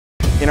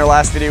In our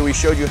last video, we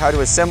showed you how to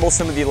assemble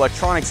some of the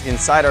electronics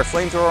inside our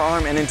flamethrower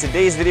arm, and in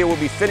today's video, we'll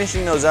be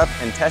finishing those up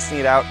and testing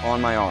it out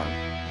on my arm.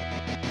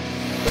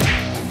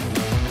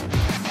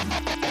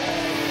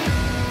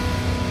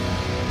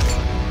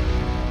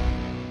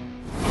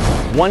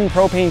 One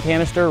propane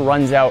canister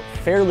runs out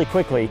fairly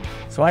quickly,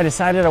 so I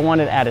decided I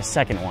wanted to add a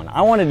second one.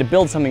 I wanted to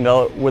build something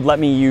that would let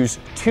me use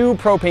 2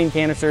 propane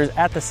canisters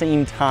at the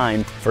same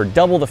time for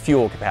double the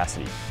fuel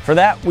capacity. For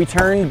that, we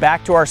turned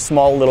back to our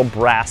small little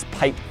brass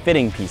pipe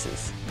fitting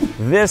pieces.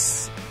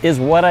 This is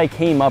what I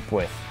came up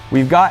with.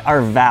 We've got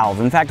our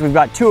valve. In fact, we've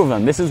got 2 of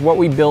them. This is what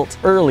we built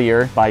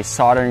earlier by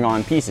soldering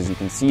on pieces. You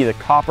can see the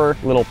copper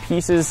little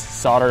pieces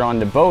soldered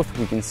onto both.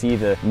 We can see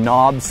the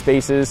knob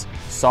spaces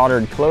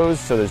soldered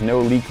closed, so there's no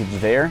leakage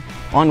there.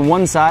 On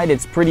one side,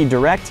 it's pretty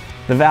direct.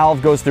 The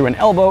valve goes through an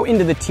elbow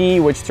into the T,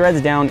 which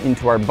threads down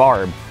into our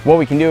barb. What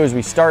we can do is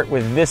we start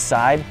with this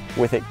side,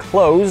 with it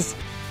closed,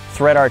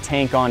 thread our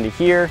tank onto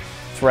here,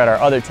 thread our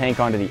other tank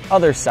onto the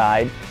other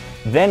side.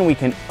 Then we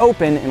can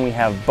open and we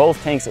have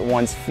both tanks at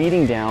once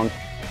feeding down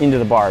into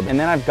the barb. And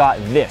then I've got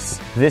this.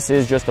 This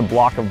is just a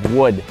block of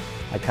wood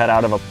I cut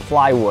out of a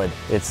plywood.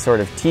 It's sort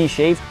of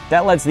T-shaped.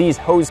 That lets these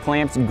hose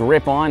clamps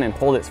grip on and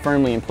hold it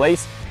firmly in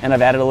place. And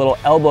I've added a little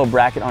elbow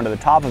bracket onto the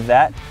top of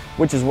that,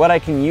 which is what I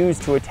can use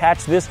to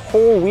attach this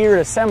whole weird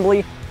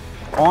assembly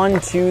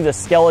onto the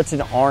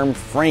skeleton arm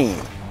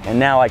frame. And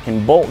now I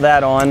can bolt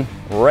that on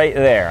right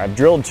there. I've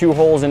drilled 2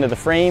 holes into the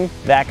frame.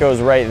 That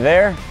goes right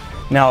there.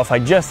 Now, if I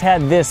just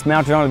had this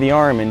mounted onto the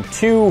arm and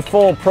 2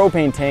 full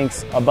propane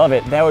tanks above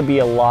it, that would be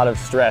a lot of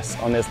stress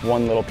on this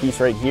one little piece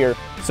right here.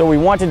 So we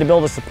wanted to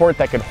build a support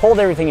that could hold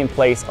everything in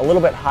place a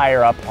little bit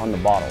higher up on the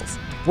bottles.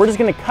 We're just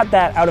gonna cut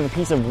that out of a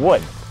piece of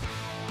wood.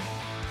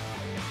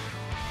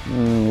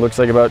 Looks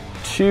like about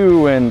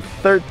 2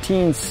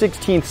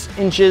 13/16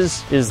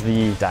 inches is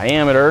the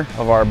diameter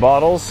of our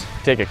bottles.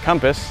 Take a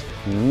compass,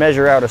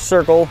 measure out a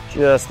circle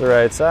just the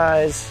right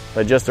size.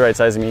 By just the right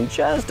size, I mean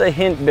just a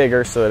hint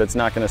bigger so that it's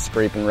not going to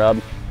scrape and rub.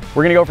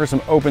 We're going to go for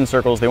some open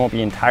circles. They won't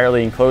be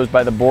entirely enclosed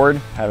by the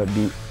board. Have it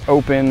be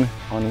open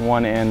on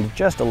one end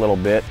just a little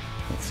bit.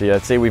 Let's see,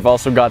 I'd say we've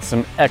also got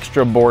some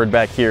extra board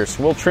back here,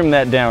 so we'll trim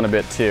that down a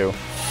bit too.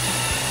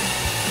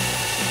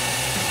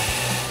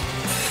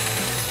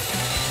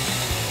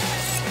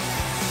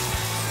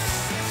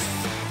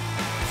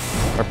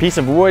 Our piece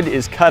of wood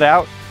is cut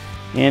out,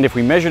 and if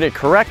we measured it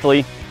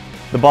correctly,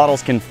 the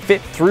bottles can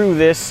fit through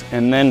this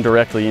and then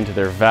directly into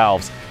their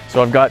valves.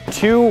 So I've got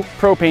 2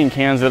 propane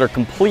cans that are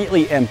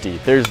completely empty.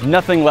 There's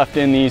nothing left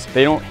in these.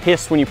 They don't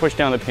hiss when you push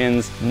down the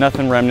pins,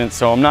 nothing remnant,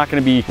 so I'm not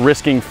gonna be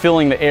risking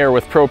filling the air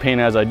with propane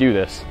as I do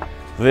this.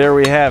 There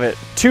we have it.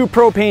 2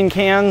 propane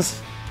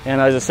cans, and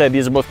as I said,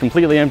 these are both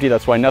completely empty.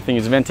 That's why nothing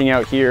is venting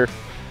out here.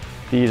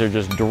 These are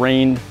just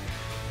drained.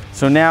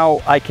 So now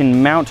I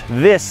can mount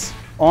this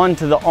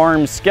onto the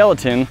arm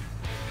skeleton,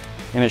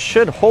 and it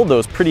should hold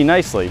those pretty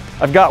nicely.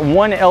 I've got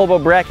 1 elbow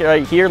bracket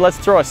right here. Let's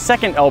throw a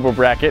second elbow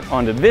bracket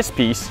onto this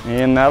piece,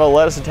 and that'll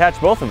let us attach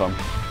both of them.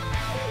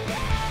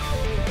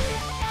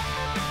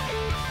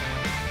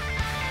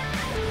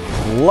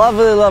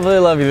 Lovely, lovely,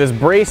 lovely. This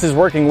brace is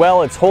working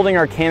well. It's holding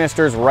our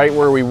canisters right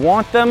where we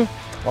want them.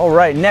 All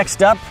right,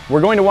 next up, we're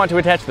going to want to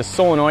attach the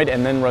solenoid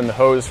and then run the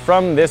hose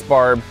from this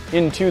barb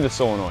into the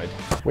solenoid.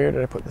 Where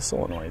did I put the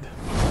solenoid?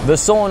 The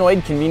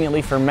solenoid,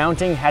 conveniently for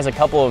mounting, has a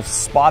couple of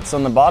spots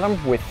on the bottom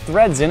with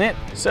threads in it,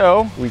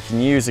 so we can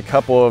use a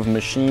couple of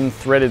machine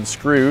threaded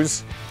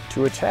screws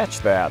to attach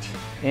that.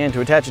 And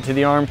to attach it to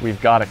the arm,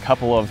 we've got a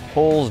couple of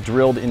holes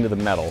drilled into the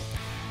metal.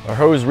 Our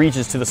hose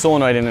reaches to the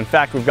solenoid, and in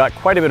fact, we've got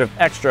quite a bit of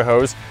extra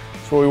hose.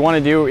 So what we want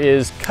to do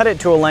is cut it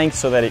to a length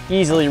so that it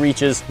easily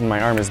reaches when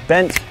my arm is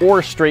bent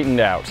or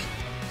straightened out.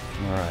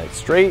 All right,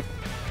 straight,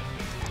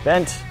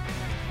 bent.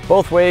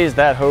 Both ways,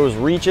 that hose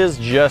reaches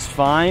just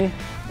fine.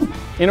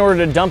 In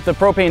order to dump the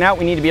propane out,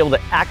 we need to be able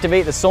to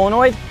activate the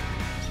solenoid.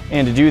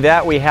 And to do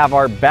that, we have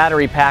our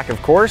battery pack,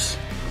 of course.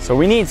 So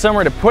we need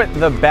somewhere to put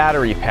the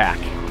battery pack.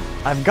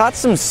 I've got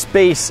some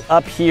space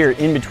up here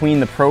in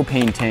between the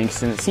propane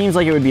tanks, and it seems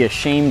like it would be a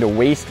shame to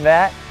waste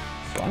that.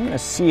 So I'm gonna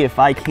see if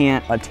I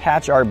can't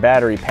attach our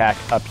battery pack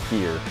up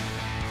here.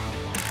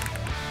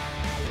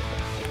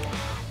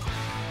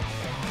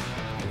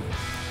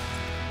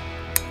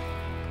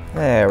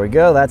 There we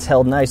go, that's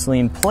held nicely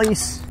in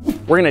place.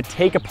 We're gonna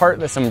take apart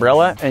this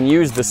umbrella and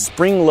use the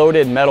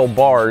spring-loaded metal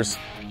bars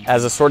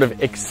as a sort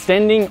of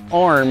extending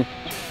arm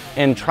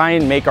and try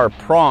and make our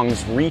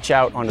prongs reach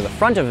out onto the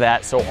front of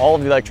that so all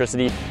of the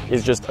electricity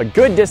is just a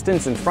good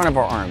distance in front of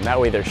our arm. That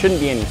way there shouldn't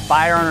be any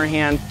fire on our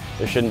hand,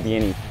 there shouldn't be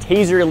any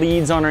taser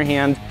leads on our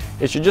hand.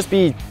 It should just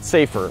be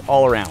safer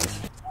all around.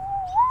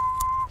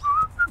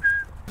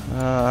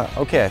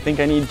 Okay, I think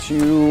I need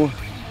to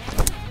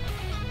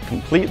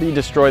completely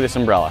destroy this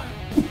umbrella.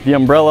 The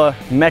umbrella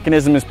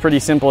mechanism is pretty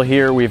simple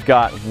here. We've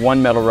got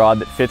 1 metal rod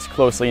that fits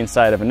closely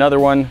inside of another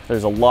one.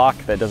 There's a lock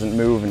that doesn't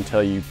move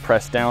until you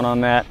press down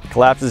on that. It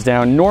collapses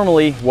down.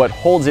 Normally, what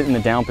holds it in the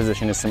down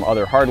position is some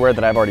other hardware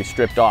that I've already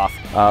stripped off.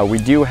 We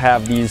do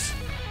have these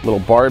little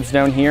barbs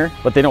down here,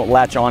 but they don't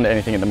latch onto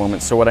anything at the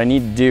moment. So what I need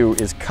to do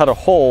is cut a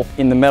hole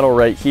in the metal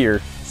right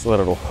here so that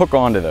it'll hook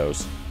onto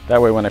those.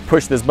 That way when I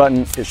push this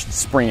button, it should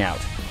spring out.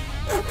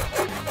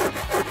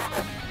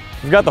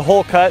 We've got the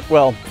hole cut,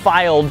 well,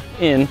 filed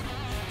in.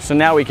 So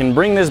now we can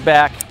bring this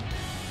back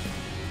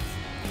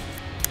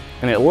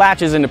and it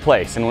latches into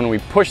place. And when we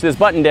push this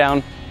button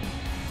down,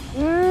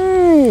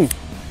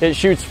 it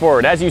shoots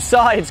forward. As you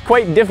saw, it's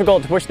quite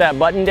difficult to push that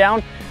button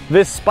down.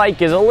 This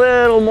spike is a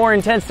little more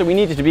intense than we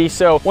need it to be,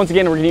 so once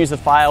again, we're gonna use the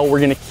file. We're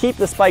gonna keep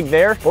the spike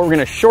there, but we're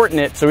gonna shorten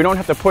it so we don't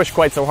have to push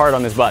quite so hard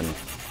on this button.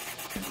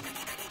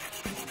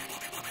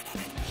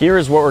 Here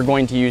is what we're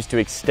going to use to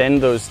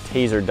extend those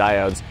taser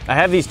diodes. I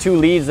have these two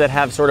leads that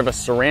have sort of a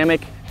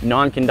ceramic,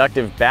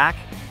 non-conductive back,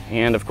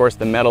 and of course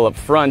the metal up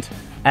front.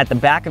 At the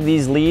back of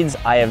these leads,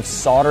 I have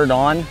soldered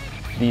on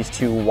these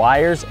two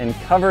wires and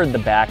covered the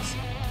backs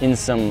in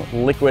some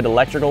liquid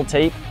electrical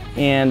tape.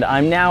 And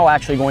I'm now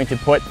actually going to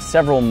put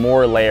several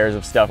more layers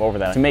of stuff over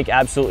that to make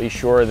absolutely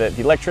sure that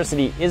the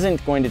electricity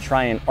isn't going to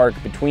try and arc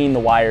between the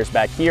wires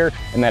back here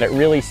and that it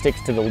really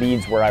sticks to the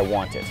leads where I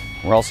want it.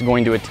 We're also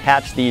going to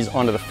attach these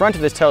onto the front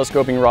of this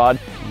telescoping rod.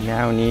 You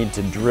now need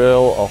to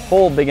drill a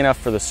hole big enough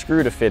for the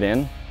screw to fit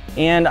in.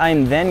 And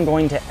I'm then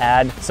going to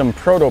add some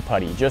proto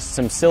putty, just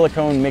some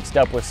silicone mixed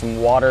up with some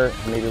water,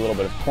 maybe a little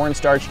bit of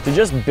cornstarch to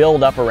just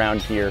build up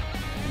around here.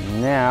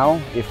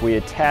 Now, if we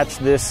attach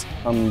this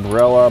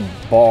umbrella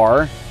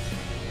bar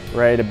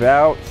right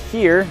about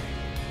here,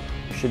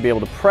 you should be able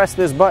to press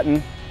this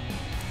button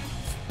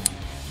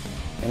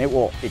and it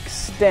will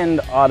extend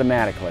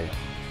automatically.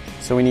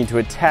 So we need to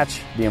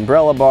attach the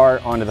umbrella bar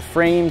onto the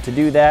frame. To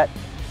do that,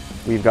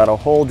 we've got a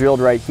hole drilled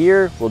right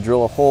here. We'll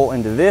drill a hole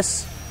into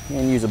this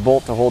and use a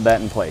bolt to hold that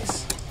in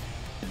place.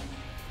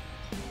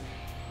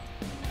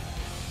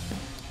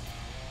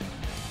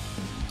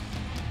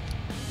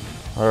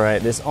 All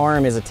right, this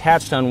arm is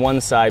attached on one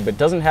side, but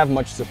doesn't have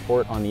much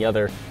support on the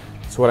other.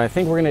 So what I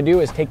think we're gonna do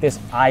is take this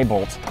eye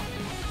bolt.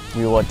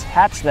 We will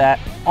attach that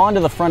onto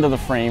the front of the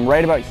frame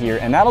right about here,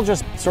 and that'll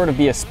just sort of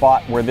be a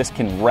spot where this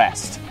can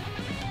rest.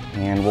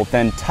 And we'll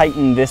then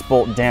tighten this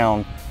bolt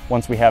down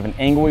once we have an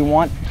angle we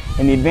want.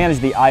 And the advantage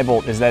of the eye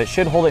bolt is that it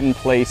should hold it in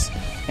place,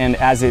 and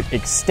as it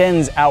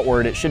extends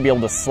outward, it should be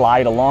able to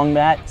slide along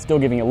that, still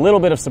giving a little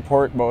bit of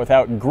support, but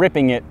without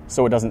gripping it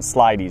so it doesn't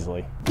slide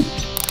easily.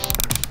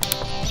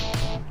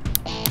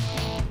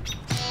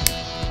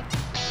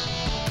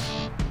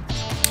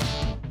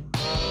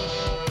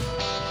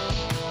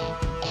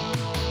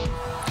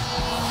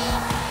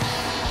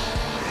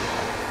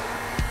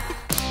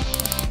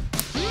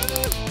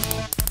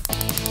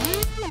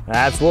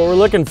 That's what we're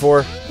looking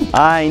for.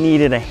 I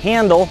needed a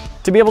handle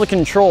to be able to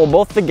control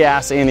both the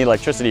gas and the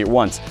electricity at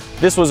once.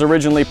 This was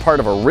originally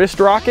part of a wrist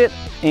rocket,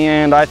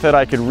 and I thought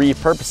I could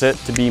repurpose it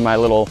to be my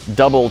little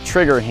double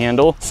trigger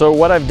handle. So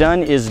what I've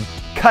done is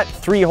cut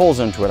 3 holes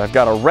into it. I've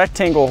got a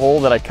rectangle hole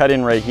that I cut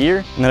in right here,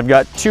 and then I've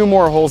got 2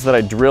 more holes that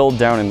I drilled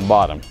down in the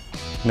bottom.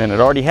 And then it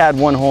already had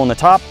 1 hole in the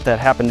top that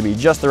happened to be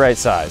just the right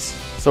size.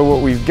 So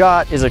what we've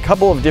got is a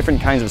couple of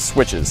different kinds of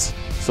switches.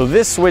 So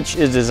this switch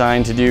is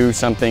designed to do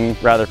something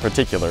rather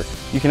particular.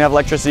 You can have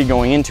electricity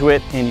going into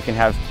it, and you can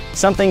have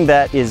something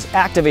that is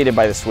activated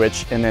by the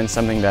switch and then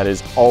something that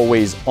is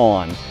always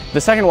on.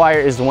 The second wire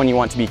is the one you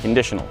want to be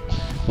conditional.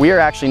 We are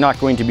actually not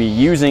going to be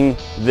using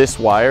this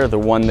wire, the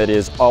one that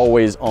is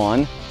always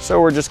on, so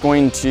we're just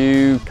going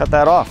to cut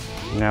that off.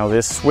 Now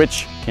this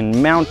switch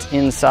can mount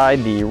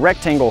inside the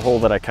rectangle hole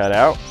that I cut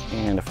out,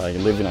 and if I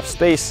leave enough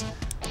space,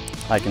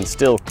 I can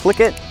still click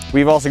it.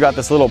 We've also got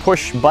this little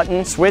push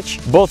button switch.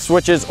 Both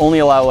switches only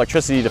allow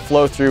electricity to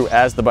flow through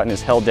as the button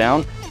is held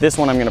down. This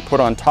one I'm gonna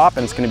put on top,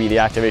 and it's gonna be the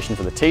activation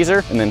for the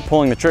taser, and then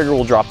pulling the trigger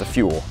will drop the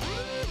fuel.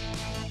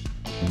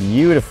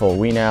 Beautiful,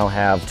 we now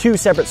have 2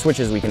 separate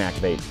switches we can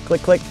activate.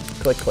 Click, click,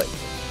 click, click.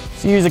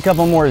 So use a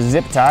couple more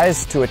zip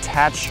ties to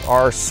attach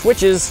our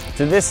switches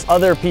to this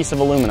other piece of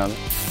aluminum.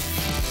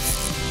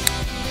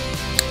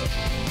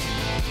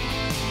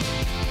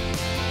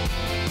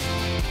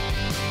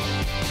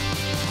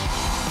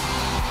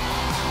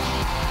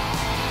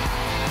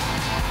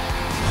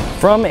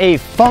 From a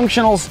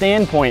functional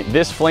standpoint,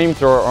 this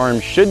flamethrower arm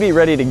should be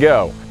ready to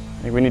go.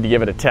 I think we need to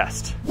give it a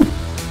test.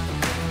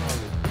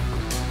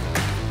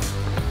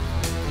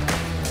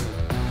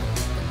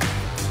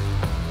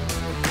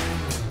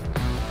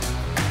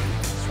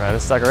 Let's try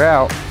this sucker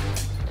out.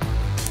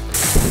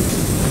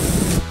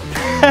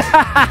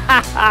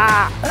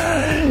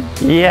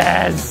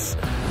 Yes!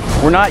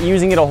 We're not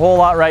using it a whole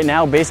lot right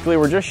now. Basically,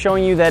 we're just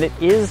showing you that it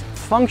is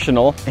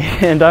functional,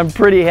 and I'm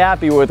pretty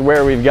happy with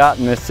where we've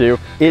gotten this to.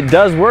 It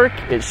does work,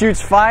 it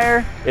shoots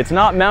fire, it's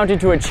not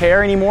mounted to a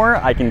chair anymore,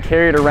 I can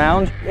carry it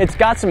around. It's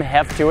got some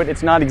heft to it,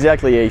 it's not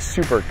exactly a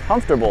super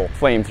comfortable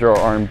flamethrower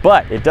arm,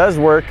 but it does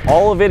work.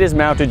 All of it is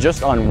mounted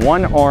just on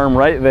one arm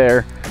right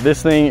there.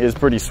 This thing is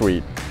pretty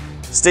sweet.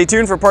 Stay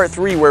tuned for part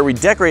 3 where we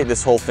decorate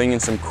this whole thing in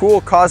some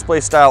cool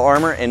cosplay style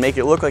armor and make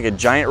it look like a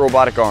giant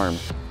robotic arm.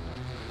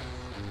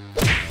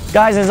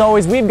 Guys, as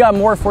always, we've got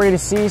more for you to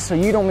see, so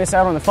you don't miss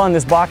out on the fun.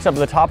 This box up at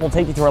the top will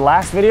take you to our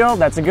last video.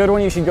 That's a good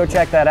one. You should go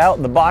check that out.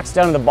 The box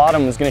down at the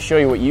bottom is going to show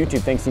you what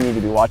YouTube thinks you need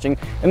to be watching.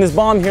 And this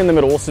bomb here in the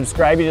middle will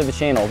subscribe you to the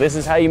channel. This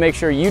is how you make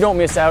sure you don't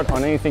miss out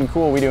on anything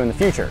cool we do in the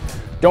future.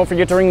 Don't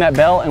forget to ring that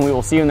bell, and we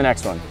will see you in the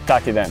next one.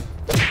 Talk to you then.